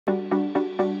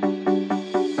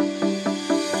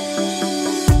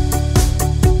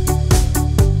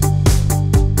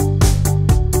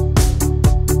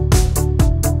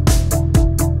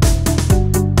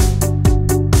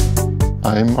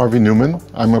Harvey Newman.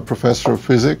 I'm a professor of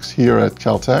physics here at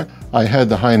Caltech. I head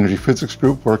the High Energy Physics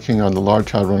Group working on the Large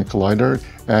Hadron Collider,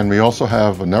 and we also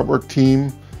have a network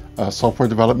team, software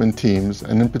development teams,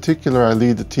 and in particular I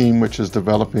lead the team which is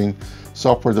developing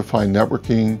software-defined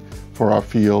networking for our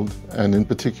field, and in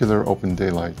particular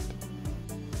OpenDaylight.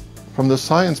 From the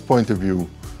science point of view,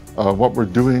 what we're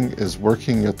doing is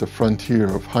working at the frontier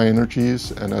of high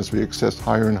energies, and as we access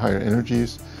higher and higher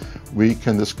energies, we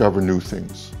can discover new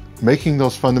things. Making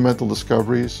those fundamental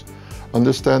discoveries,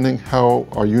 understanding how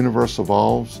our universe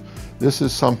evolves, this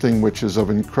is something which is of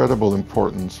incredible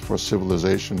importance for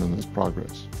civilization and its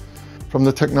progress. From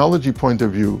the technology point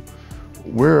of view,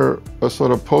 we're a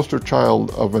sort of poster child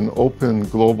of an open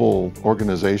global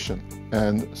organization,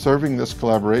 and serving this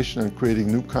collaboration and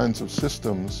creating new kinds of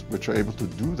systems which are able to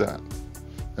do that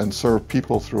and serve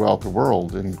people throughout the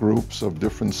world in groups of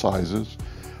different sizes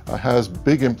has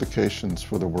big implications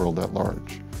for the world at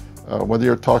large. Whether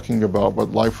you're talking about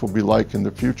what life will be like in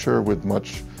the future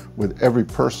with every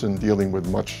person dealing with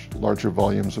much larger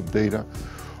volumes of data,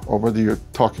 or whether you're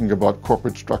talking about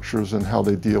corporate structures and how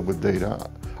they deal with data,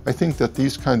 I think that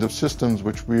these kinds of systems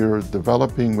which we are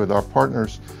developing with our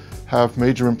partners have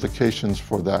major implications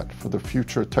for that, for the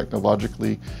future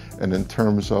technologically and in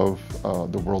terms of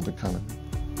the world economy.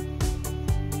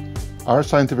 Our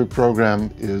scientific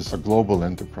program is a global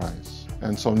enterprise.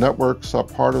 And so networks are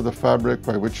part of the fabric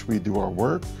by which we do our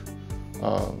work,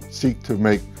 seek to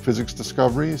make physics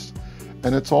discoveries,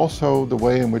 and it's also the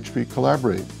way in which we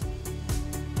collaborate.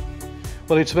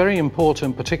 Well, it's very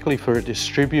important, particularly for a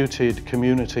distributed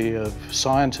community of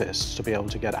scientists, to be able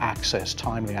to get access,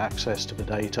 timely access to the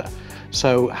data.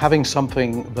 So having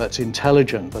something that's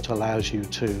intelligent, that allows you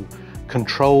to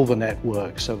control the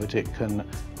network so that it can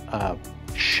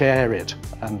share it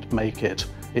and make it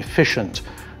efficient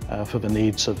for the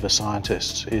needs of the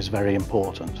scientists is very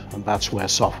important, and that's where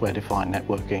software-defined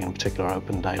networking, in particular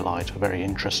OpenDaylight, are very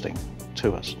interesting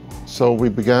to us. So we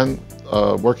began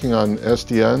working on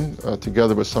SDN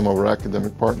together with some of our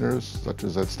academic partners, such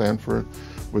as at Stanford,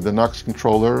 with the NUX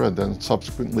controller, and then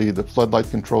subsequently the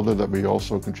floodlight controller that we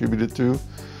also contributed to.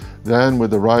 Then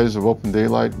with the rise of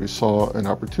OpenDaylight, we saw an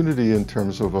opportunity in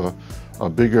terms of a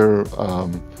bigger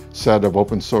set of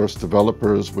open source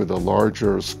developers with a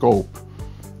larger scope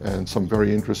and some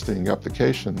very interesting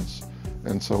applications,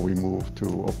 and so we moved to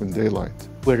OpenDaylight.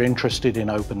 We're interested in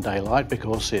OpenDaylight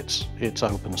because it's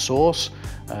open source,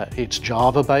 it's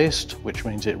Java-based, which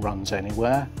means it runs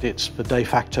anywhere. It's the de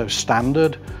facto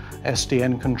standard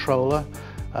SDN controller.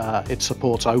 It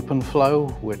supports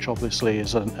OpenFlow, which obviously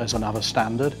is another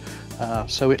standard,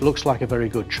 so it looks like a very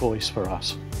good choice for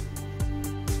us.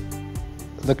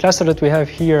 The cluster that we have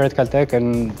here at Caltech,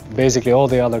 and basically all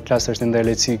the other clusters in the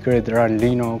LHC grid, run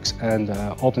Linux and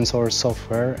open source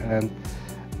software, and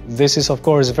this is of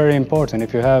course very important.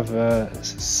 If you have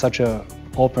such an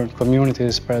open community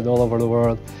spread all over the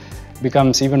world, it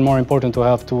becomes even more important to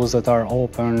have tools that are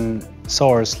open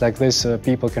source. Like this,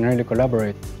 people can really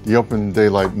collaborate. The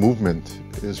OpenDaylight movement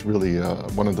is really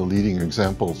one of the leading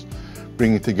examples,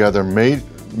 bringing together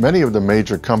many of the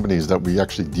major companies that we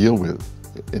actually deal with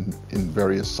in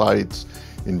various sites,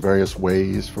 in various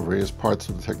ways, for various parts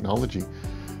of the technology,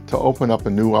 to open up a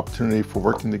new opportunity for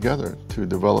working together to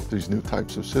develop these new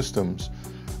types of systems.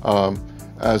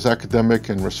 As academic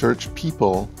and research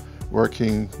people,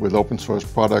 working with open source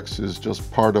products is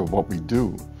just part of what we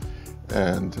do,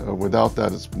 and without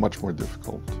that it's much more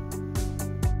difficult.